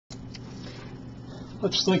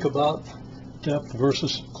let's think about depth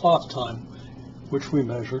versus clock time, which we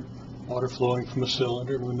measured, water flowing from a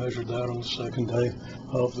cylinder, and we measured that on the second day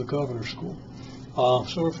of the governor's school.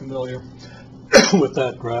 So we're familiar with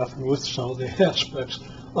that graph and with some of the aspects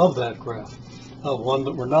of that graph. One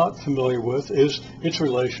that we're not familiar with is its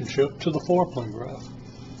relationship to the forpling graph.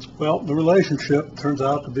 Well, the relationship turns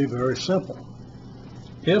out to be very simple.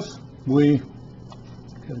 If we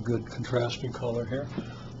get a good contrasting color here,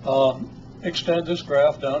 extend this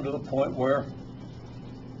graph down to the point where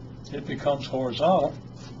it becomes horizontal,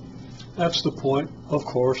 that's the point, of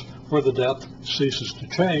course, where the depth ceases to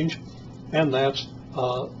change, and that's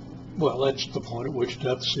that's the point at which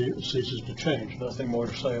depth ceases to change. Nothing more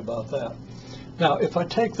to say about that. Now, if I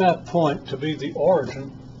take that point to be the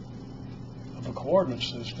origin of a coordinate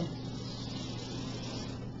system,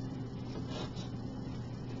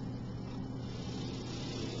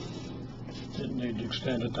 didn't need to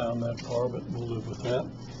extend it down that far, but we'll live with that.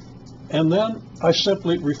 And then I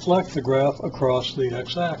simply reflect the graph across the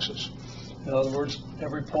x-axis. In other words,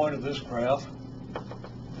 every point of this graph,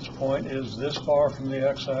 this point is this far from the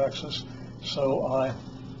x-axis, so I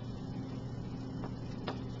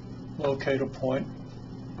locate a point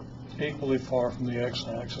equally far from the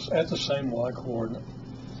x-axis at the same y-coordinate.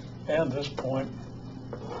 And this point,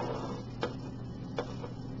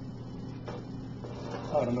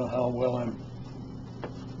 I don't know how well I'm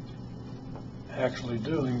actually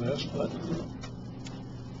doing this, but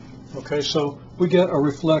okay, so we get a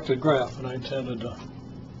reflected graph, and I intended to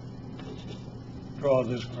draw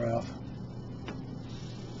this graph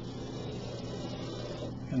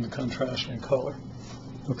in the contrasting color.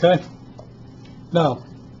 Okay? Now,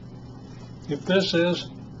 if this is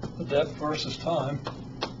the depth versus time,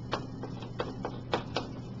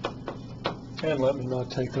 and let me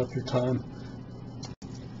not take up your time.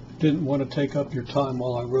 Didn't want to take up your time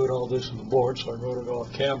while I wrote all this on the board, so I wrote it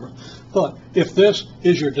off camera. But if this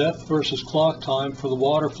is your depth versus clock time for the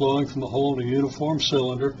water flowing from the hole in a uniform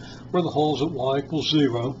cylinder where the hole's at y equals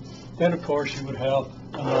 0, then of course you would have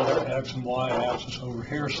another x and y axis over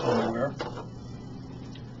here somewhere.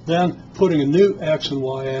 Then putting a new x and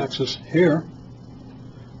y axis here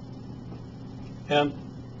and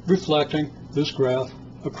reflecting this graph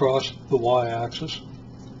across the y axis.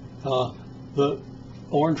 The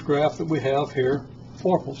orange graph that we have here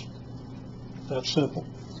forples. That's simple.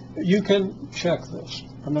 You can check this.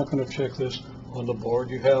 I'm not going to check this on the board.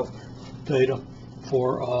 You have data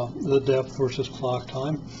for the depth versus clock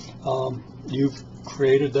time. You've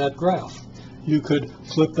created that graph. You could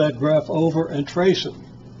flip that graph over and trace it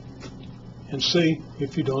and see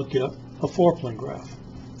if you don't get a forpling graph.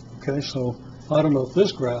 Okay, so I don't know if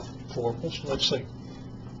this graph forples. Let's see.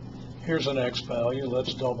 Here's an x value.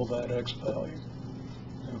 Let's double that x value.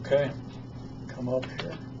 Okay, come up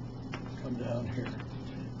here, come down here,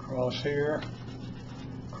 cross here,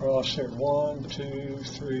 1, 2,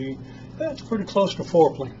 3. That's pretty close to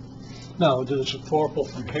forpling. Now, does it forple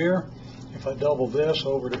from here? If I double this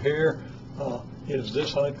over to here, is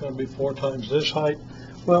this height going to be 4 times this height?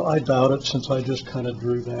 Well, I doubt it, since I just kind of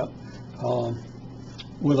drew that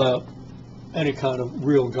without any kind of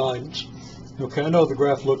real guidance. Okay, I know the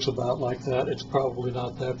graph looks about like that. It's probably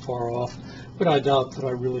not that far off, but I doubt that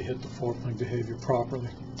I really hit the forpling behavior properly.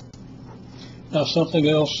 Now, something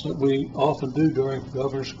else that we often do during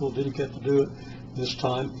governor's school, didn't get to do it this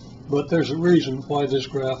time, but there's a reason why this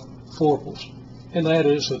graph forples, and that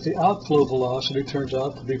is that the outflow velocity turns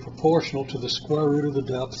out to be proportional to the square root of the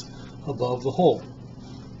depth above the hole.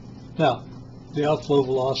 Now, the outflow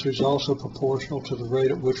velocity is also proportional to the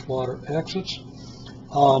rate at which water exits.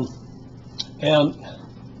 And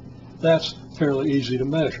that's fairly easy to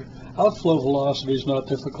measure. Outflow velocity is not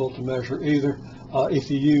difficult to measure either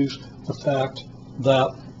if you use the fact that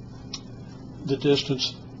the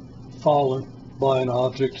distance fallen by an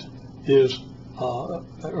object is,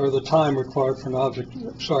 or the time required for an object,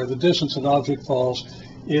 the distance an object falls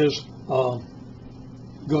is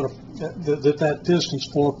going to, that distance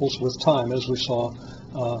forples with time, as we saw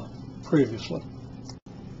previously.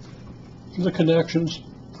 The connections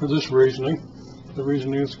for this reasoning, the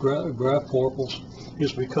reasoning this graph forples,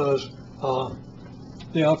 is because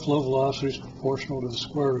the outflow velocity is proportional to the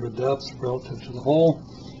square root of depth relative to the hole,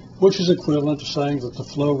 which is equivalent to saying that the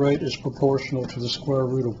flow rate is proportional to the square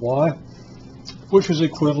root of y, which is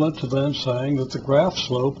equivalent to then saying that the graph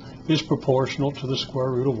slope is proportional to the square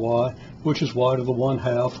root of y, which is y to the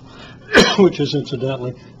 1/2, which is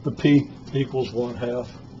incidentally the p equals 1/2.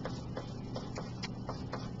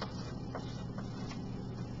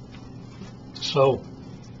 So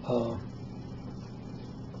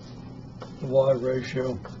the y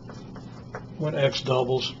ratio when x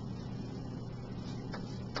doubles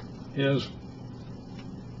is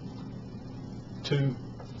 2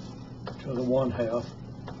 to the 1/2,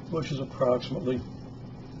 which is approximately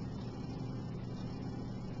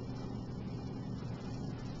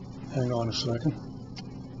hang on a second.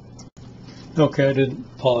 Okay, I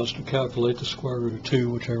didn't pause to calculate the square root of 2,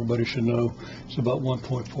 which everybody should know is about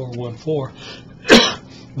 1.414.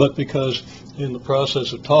 But because in the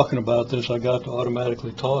process of talking about this, I got to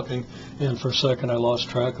automatically talking, and for a second I lost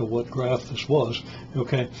track of what graph this was.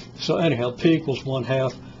 Okay, so anyhow, p equals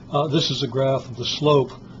 1/2. This is a graph of the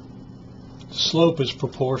slope. The slope is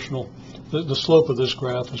proportional. The slope of this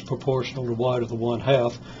graph is proportional to y to the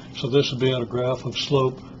 1/2. So this would be on a graph of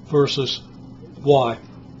slope versus y.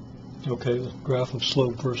 Okay, the graph of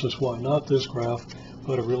slope versus y, not this graph,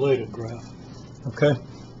 but a related graph. Okay,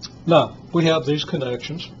 now we have these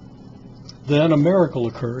connections. Then a miracle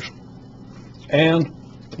occurs, and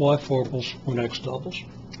y forples when x doubles.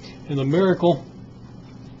 And the miracle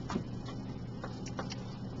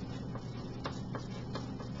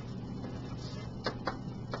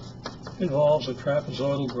involves a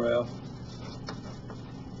trapezoidal graph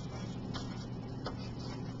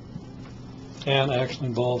and actually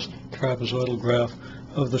involves trapezoidal graph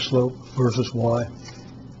of the slope versus y.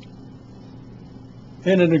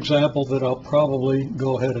 In an example that I'll probably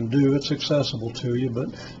go ahead and do, it's accessible to you, but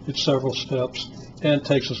it's several steps and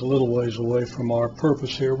takes us a little ways away from our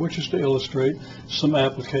purpose here, which is to illustrate some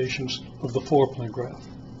applications of the forpling graph.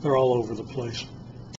 They're all over the place.